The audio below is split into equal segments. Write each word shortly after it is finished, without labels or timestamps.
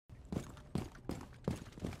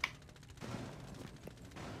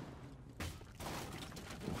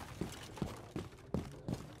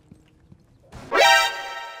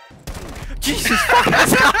Jesus fucking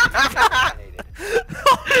Christ!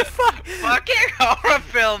 Oh, fuck. Fucking horror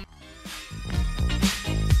film!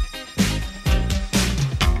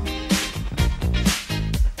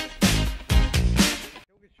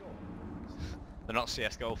 They're not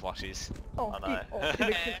CSGO flashes. Oh, I know.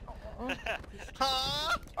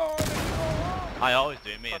 oh, I always do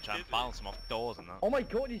it, me, and try and bounce them off doors and that. oh my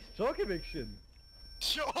god, you suck, Eviction!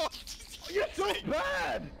 Shut up! You're so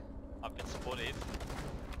bad! I've been spotted.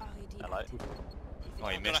 Hello. Oh,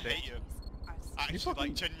 you I'm missed gonna it. hate you. I actually fucking-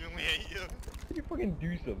 like genuinely hate you. Can you fucking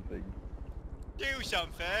do something? Do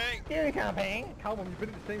something! Do something! Come on, you've been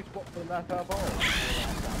in the same spot for the last half hour.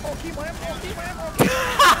 Oh, keep wham! Oh, keep wham! Oh, keep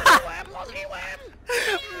wham! Oh, keep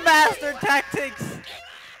wham! Master tactics!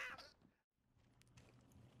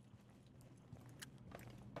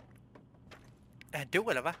 Du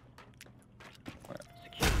eller hvad?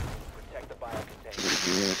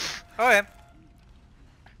 Okay.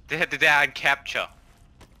 Det der er en capture.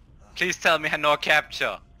 Please tell me han når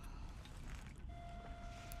capture.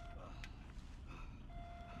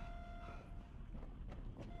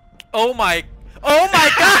 Oh my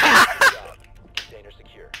god!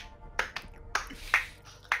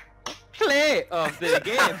 Play of the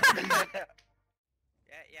game. Yeah,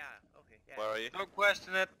 okay. Yeah. Where are you? Don't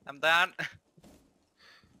question it. I'm done.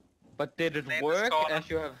 But did it Name the work score. as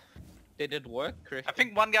you have? Did it work, Chris? I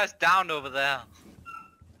think one guy's down over there.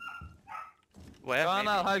 Where?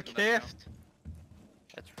 Gunnar, hold kæft!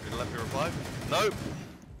 You didn't let me revive? Nope!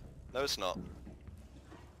 No, it's not.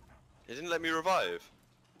 He didn't let me revive.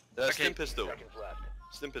 Okay. Stim pistol.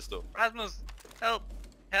 Stim pistol. Rasmus, help!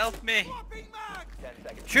 Help me!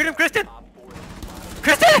 Shoot him, Kristen!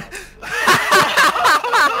 Kristen!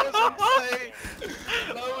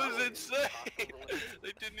 That was insane!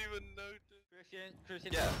 They didn't even notice.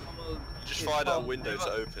 Christian, Yeah. Just fired out a window to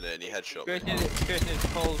open it and he headshot me. Christian is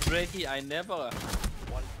called Ready, I never.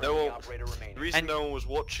 No one, the reason no one was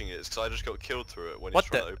watching it is because I just got killed through it when What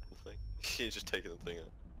he's trying the- to open the thing. He's just taking the thing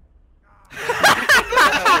out.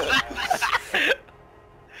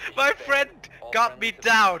 My friend got me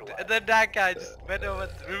down, and then that guy just went over,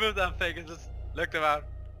 removed that thing, and just looked around.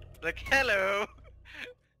 Like, hello!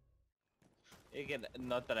 Again,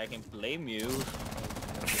 not that I can blame you.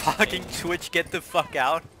 Fucking Twitch, get the fuck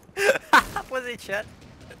out. Was it chat?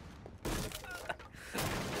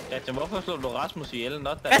 Christian, hvorfor slår du Rasmus ihjel?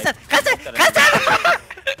 Not that Christian!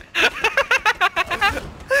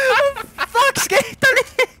 Fuck, skete der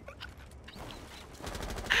lige?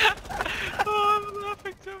 Oh, I'm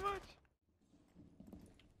laughing too much.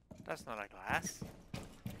 That's not a glass.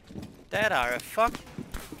 That are a fuck.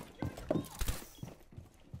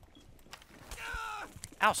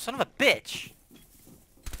 Ow, son of a bitch!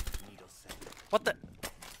 What the?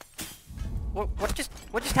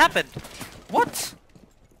 What just happened? What?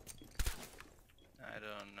 I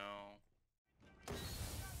don't know.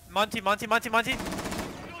 Monty!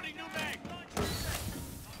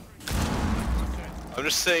 I'm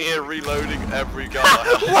just sitting here reloading every gun I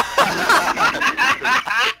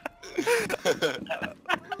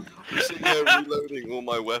have. I'm sitting here reloading all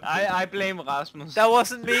my weapons. I blame Rasmus. That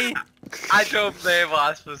wasn't me. I don't blame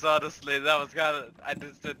Rasmus, honestly. That was kinda... I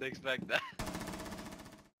just didn't expect that. 5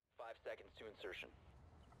 seconds to insertion.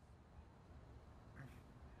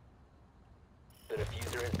 The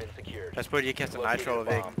diffuser has been secured. Pas på, at de ikke kaster nitro over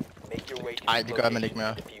væggen. Ej, det gør man ikke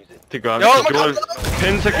mere. Det gør Jo!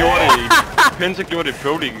 Penta gjorde det i... Penta gjorde det i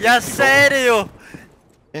Pro League. Jeg sagde det jo!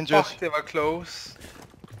 Injust. Fuck, det var close.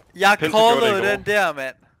 Jeg Penta gjorde det i callede går. den der,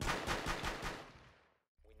 mand. We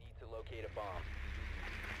need to locate a bomb.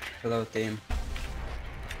 Hello team.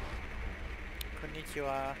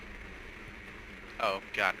 Konnichiwa. Oh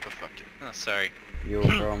god, go fuck it. Oh, sorry. You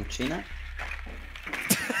from China?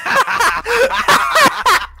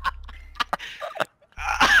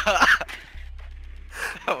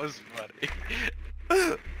 That was funny.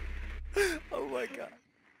 Oh my god.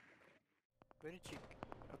 Where did she...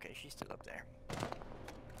 Okay, she's still up there.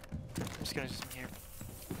 I'm just gonna zoom here.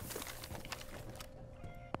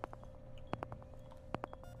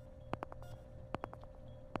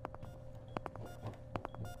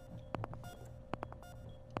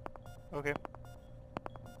 Okay.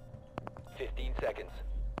 15 seconds.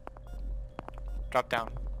 Drop down.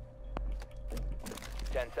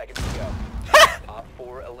 10 seconds to go. Op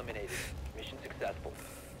 4 eliminated. Mission successful.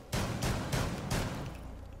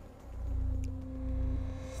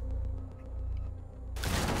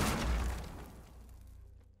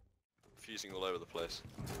 Fusing all over the place.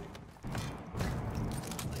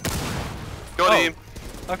 Got him!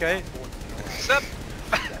 Okay. Sup?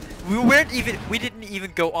 We didn't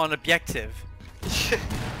even go on objective.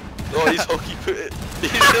 Oh, he's hockey put it. He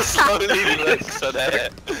just slowly looks at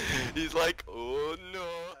it. He's like, oh no.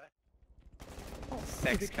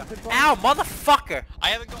 Sex Ow, motherfucker! I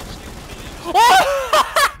haven't got.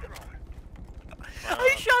 Oh!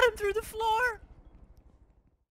 I shot him through the floor!